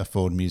to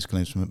afford a musical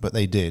instrument, but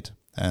they did,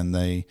 and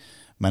they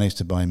managed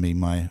to buy me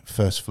my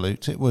first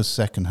flute. It was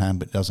second-hand,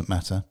 but it doesn't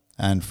matter.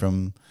 And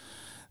from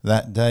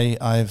that day,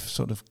 I've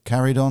sort of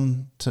carried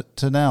on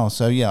to now.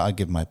 So yeah, I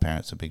give my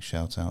parents a big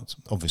shout out,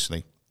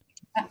 obviously.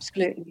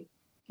 Absolutely.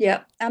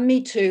 Yeah, and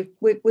me too.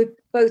 We've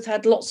both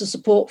had lots of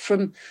support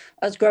from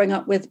us growing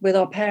up with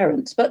our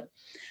parents. But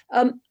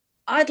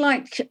I've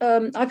left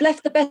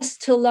the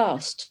best till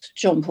last,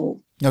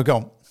 Jean-Paul. No, go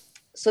on.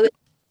 So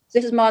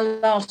this is my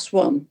last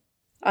one.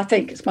 I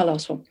think it's my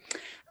last one.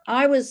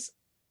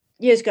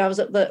 Years ago, I was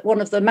at one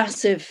of the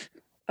massive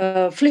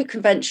flute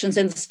conventions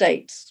in the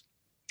States,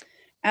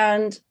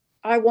 and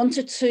I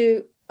wanted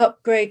to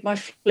upgrade my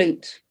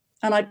flute,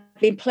 and I'd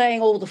been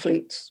playing all the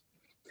flutes,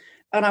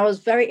 and I was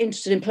very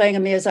interested in playing a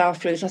Miyazawa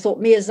flute. I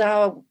thought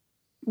Miyazawa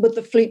with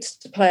the flutes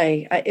to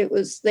play.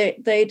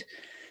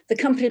 The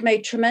company had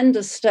made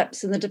tremendous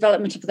steps in the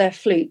development of their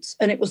flutes,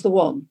 and it was the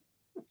one.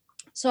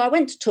 So I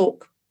went to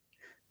talk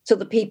to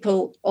the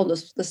people on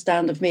the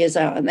stand of Mia's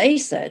Hour, and they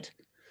said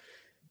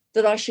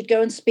that I should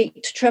go and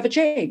speak to Trevor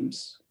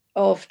James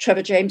of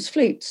Trevor James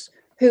Flutes,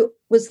 who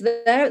was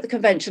there at the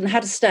convention and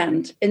had a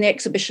stand in the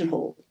exhibition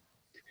hall.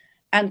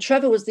 And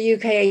Trevor was the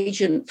UK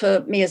agent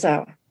for Mia's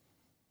Hour.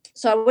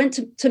 So I went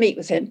to meet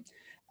with him.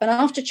 And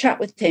after chat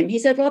with him, he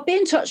said, well, I'll be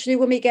in touch with you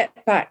when we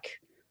get back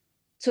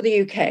to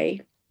the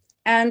UK.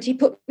 And he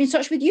put me in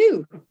touch with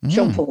you,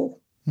 Jean Paul.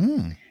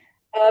 And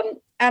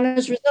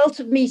as a result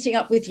of meeting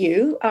up with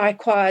you, I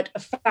acquired a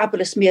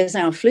fabulous Mia's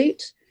Hour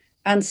flute.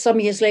 And some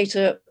years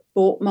later,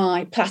 bought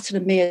my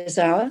platinum Mia's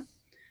Hour.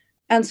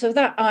 And so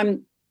that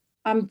I'm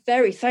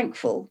very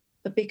thankful,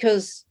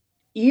 because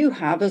you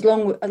have,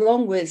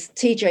 along with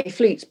TJ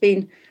Flutes,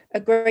 been a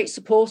great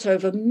support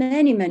over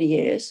many, many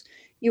years.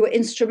 You were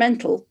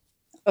instrumental,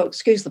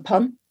 excuse the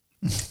pun,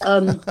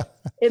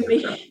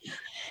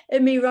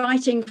 in me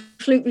writing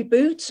Flute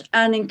Reboot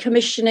and in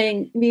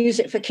commissioning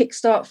music for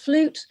Kickstart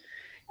Flute.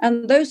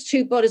 And those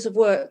two bodies of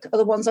work are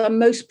the ones I'm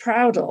most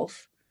proud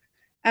of,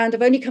 and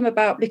have only come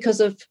about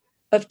because of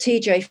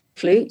TJ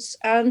Flutes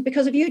and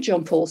because of you,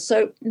 John Paul.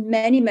 So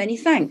many, many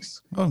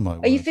thanks. Oh my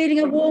word. Are you feeling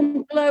a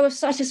warm glow of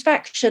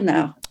satisfaction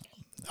now?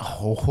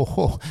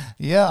 Oh,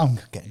 yeah, I'm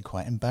getting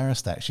quite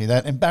embarrassed, actually.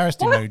 That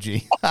embarrassed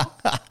emoji.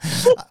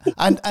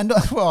 and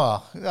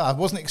well, I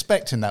wasn't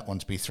expecting that one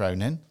to be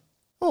thrown in.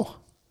 Oh.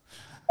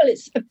 Well,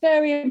 it's a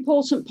very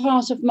important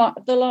part of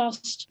the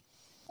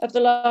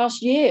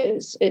last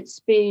years. It's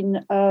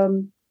been,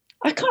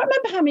 I can't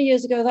remember how many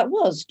years ago that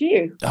was, do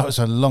you? That was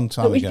a long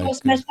time ago. We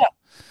first met up.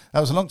 That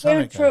was a long time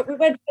ago. We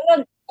went for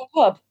lunch at the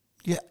pub.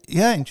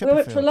 Yeah, in Chipperfield. We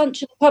went for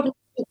lunch at the pub in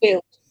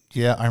Chipperfield.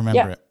 Yeah, I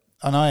remember it.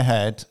 And I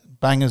had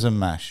bangers and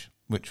mash,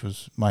 which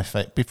was my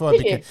favorite. Before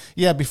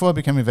I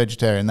became a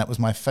vegetarian, that was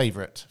my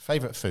favorite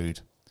food.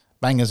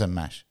 Bangers and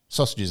mash,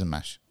 sausages and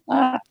mash.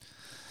 But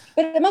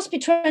it must be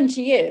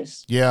 20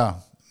 years. Yeah,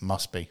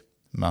 must be.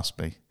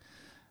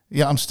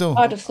 Yeah,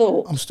 I'd have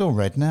thought. I'm still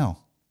red now.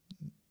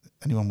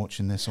 Anyone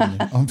watching this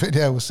on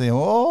video will see.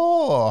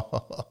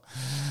 Oh,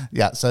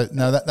 yeah. So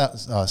no,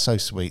 that's so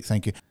sweet.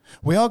 Thank you.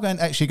 We are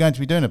actually going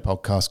to be doing a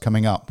podcast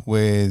coming up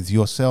with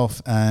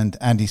yourself and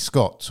Andy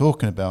Scott,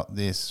 talking about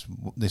this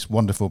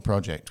wonderful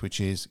project,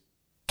 which is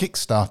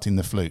kickstarting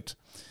the flute.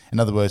 In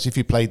other words, if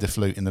you played the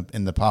flute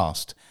in the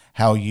past,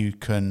 how you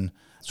can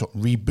sort of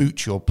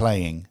reboot your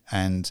playing,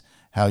 and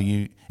how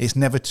it's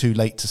never too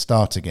late to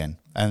start again.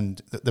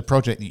 And the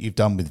project that you've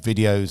done with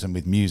videos and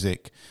with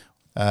music.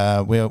 We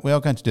are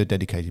going to do a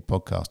dedicated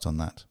podcast on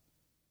that.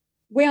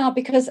 We are,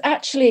 because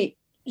actually,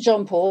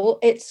 Jean Paul,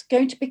 it's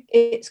going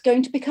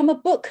to become a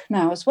book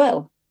now as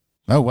well.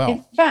 Oh wow!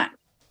 In fact,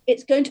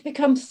 it's going to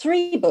become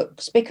 3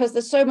 books, because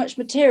there's so much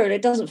material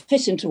it doesn't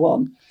fit into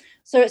one.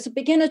 So it's a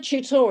beginner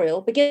tutorial,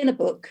 beginner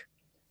book,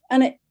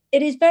 and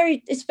it's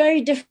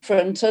very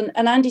different. And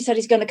Andy said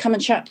he's going to come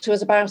and chat to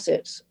us about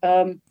it,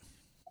 and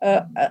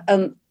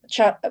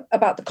chat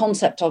about the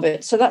concept of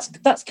it. So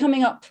that's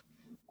coming up.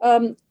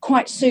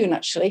 Quite soon,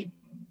 actually.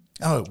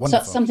 Oh, wonderful! So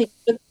that's something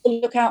to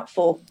look out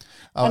for.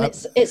 And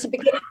it's a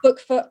beginner book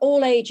for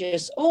all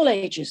ages. All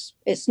ages.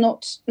 It's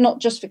not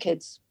just for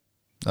kids.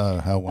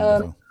 Oh, how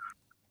wonderful!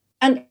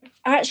 And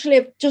I actually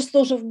have just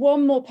thought of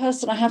one more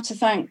person I have to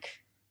thank,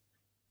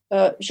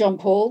 Jean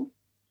Paul,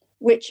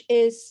 which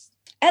is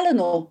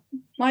Eleanor,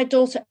 my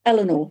daughter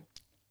Eleanor,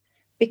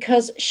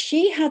 because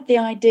she had the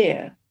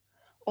idea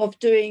of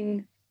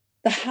doing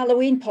the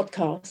Halloween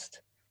podcast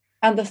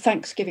and the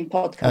Thanksgiving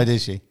podcast. Oh,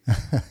 did she?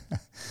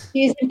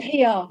 She's in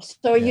PR,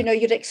 so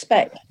you'd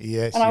expect.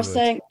 Yes. And I was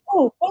saying,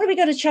 what are we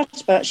going to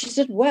chat about? She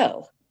said,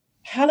 well,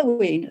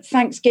 Halloween,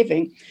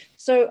 Thanksgiving.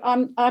 So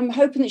I'm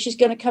hoping that she's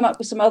going to come up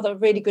with some other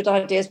really good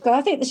ideas, because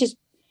I think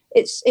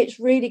it's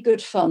really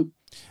good fun.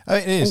 Oh,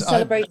 it is.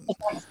 Celebrating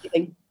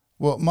Thanksgiving.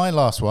 Well, my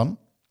last one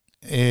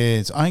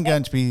is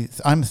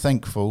I'm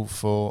thankful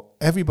for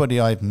everybody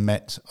I've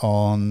met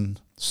on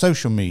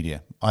social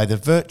media, either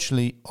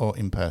virtually or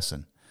in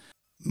person.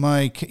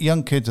 My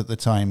young kids at the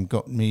time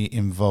got me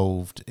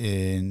involved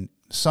in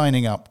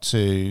signing up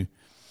to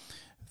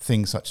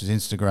things such as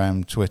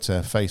Instagram,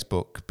 Twitter,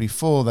 Facebook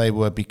before they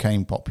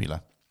became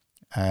popular,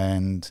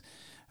 and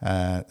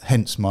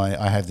hence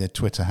I have their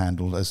Twitter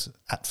handle as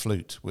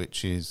 @flute,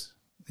 which is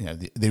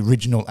the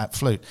original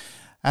 @flute.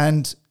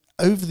 And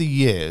over the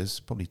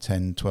years, probably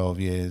 10, 12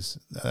 years,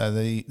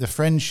 the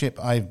friendship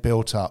I've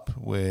built up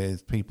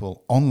with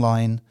people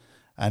online,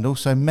 and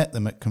also met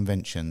them at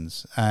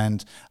conventions.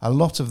 And a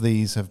lot of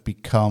these have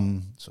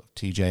become sort of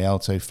TJ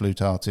Alto flute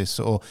artists,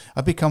 or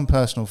have become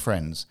personal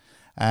friends.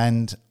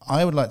 And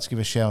I would like to give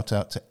a shout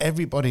out to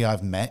everybody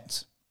I've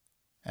met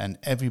and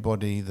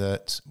everybody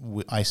that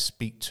I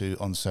speak to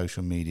on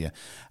social media.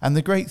 And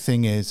the great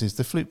thing is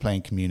the flute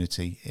playing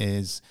community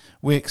is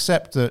we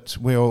accept that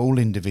we're all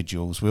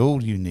individuals, we're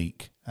all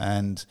unique.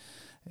 And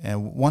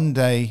one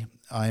day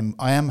I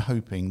am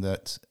hoping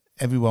that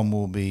everyone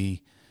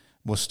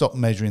will stop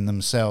measuring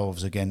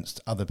themselves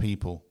against other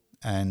people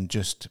and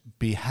just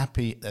be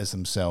happy as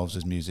themselves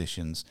as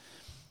musicians.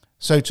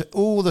 So to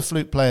all the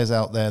flute players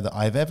out there that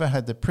I've ever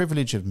had the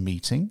privilege of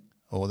meeting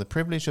or the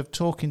privilege of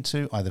talking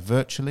to, either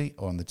virtually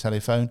or on the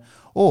telephone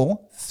or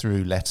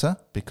through letter,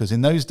 because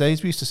in those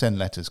days we used to send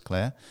letters,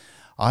 Claire,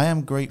 I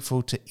am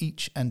grateful to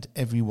each and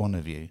every one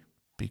of you,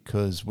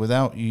 because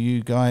without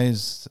you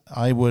guys,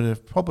 I would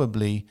have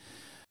probably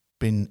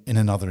been in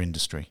another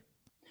industry.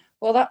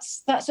 Well,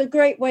 that's a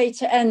great way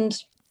to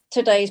end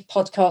today's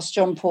podcast,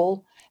 John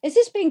Paul. It's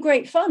just been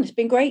great fun. It's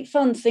been great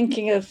fun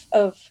thinking of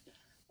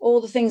all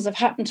the things that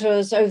have happened to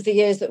us over the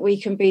years that we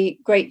can be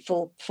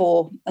grateful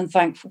for and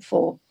thankful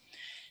for.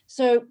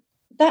 So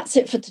that's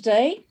it for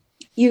today.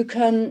 You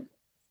can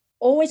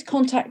always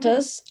contact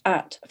us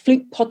at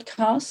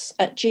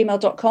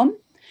flutepodcasts@gmail.com,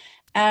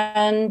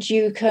 and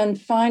you can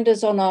find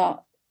us on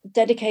our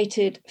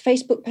dedicated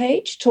Facebook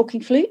page,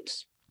 Talking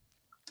Flutes,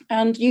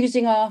 and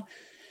using our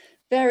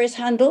various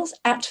handles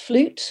at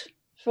Flute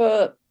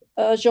for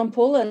Jean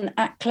Paul and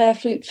at Claire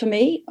Flute for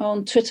me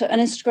on Twitter and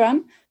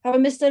Instagram. Have I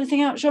missed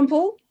anything out, Jean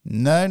Paul?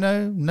 No.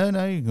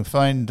 You can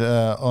find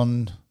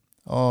on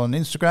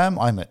Instagram,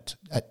 I'm at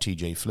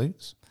TJ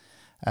Flutes,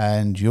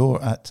 and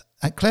you're at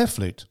Claire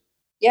Flute.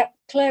 Yep,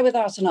 Claire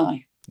without an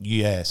I.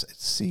 Yes,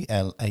 it's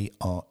Clare.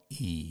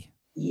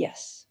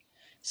 Yes.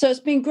 So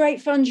it's been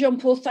great fun, Jean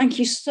Paul. Thank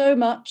you so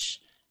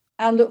much,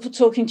 and look for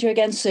talking to you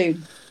again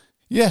soon.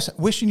 Yes,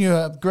 wishing you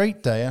a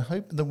great day. I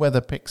hope the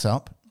weather picks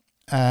up,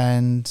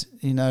 and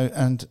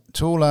and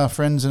to all our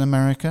friends in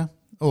America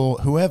or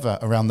whoever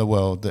around the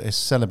world that is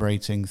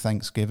celebrating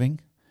Thanksgiving,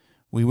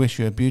 we wish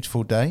you a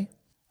beautiful day.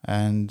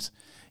 And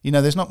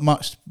there's not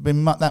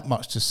been that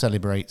much to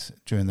celebrate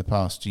during the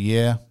past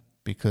year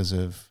because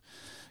of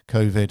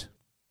COVID,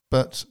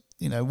 but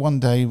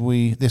one day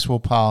this will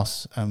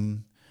pass,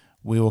 and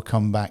we will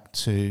come back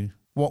to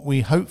what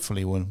we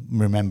hopefully will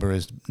remember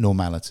as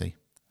normality.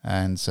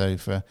 And so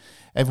for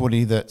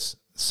everybody that's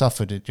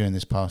suffered it during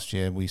this past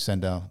year, we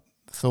send our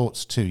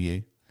thoughts to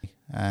you.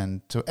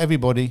 And to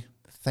everybody,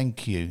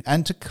 thank you.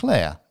 And to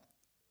Claire,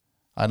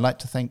 I'd like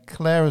to thank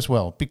Claire as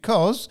well,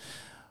 because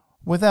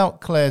without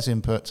Claire's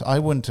input, I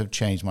wouldn't have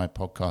changed my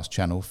podcast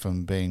channel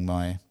from being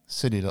my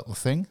silly little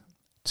thing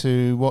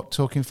to what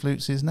Talking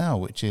Flutes is now,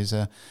 which is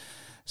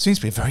seems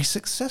to be a very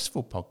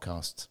successful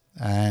podcast.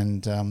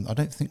 And I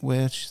don't think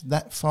we're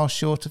that far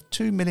short of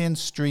 2 million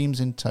streams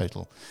in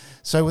total.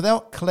 So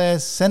without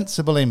Claire's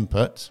sensible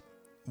input,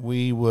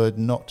 we would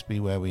not be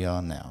where we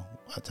are now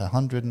at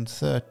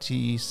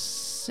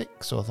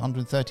 136 or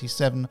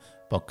 137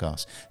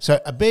 podcasts. So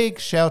a big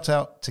shout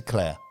out to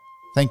Claire.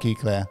 Thank you,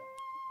 Claire.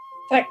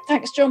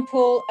 Thanks, John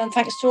Paul, and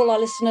thanks to all our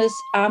listeners.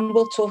 And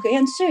we'll talk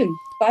again soon.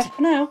 Bye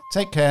for now.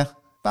 Take care.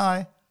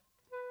 Bye.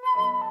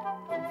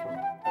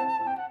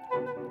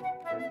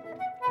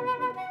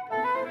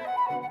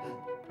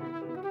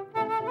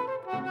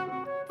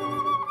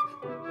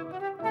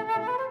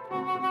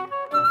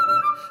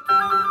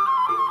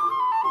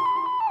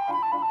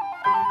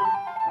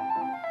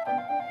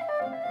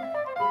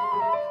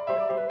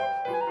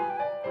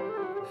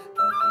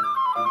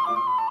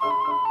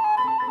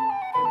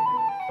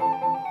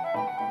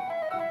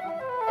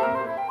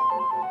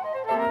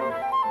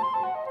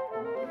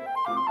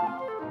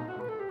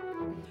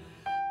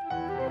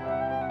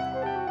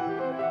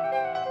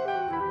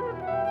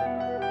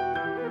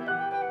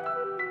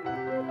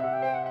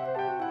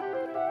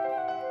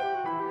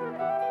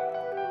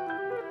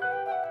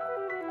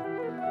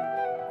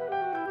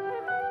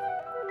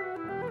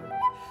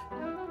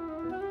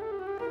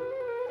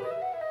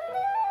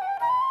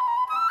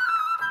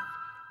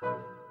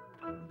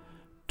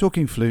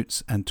 Talking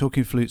Flutes and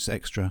Talking Flutes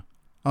Extra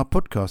are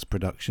podcast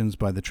productions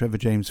by the Trevor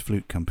James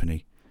Flute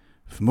Company.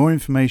 For more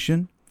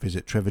information,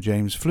 visit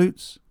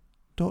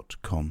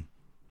trevorjamesflutes.com.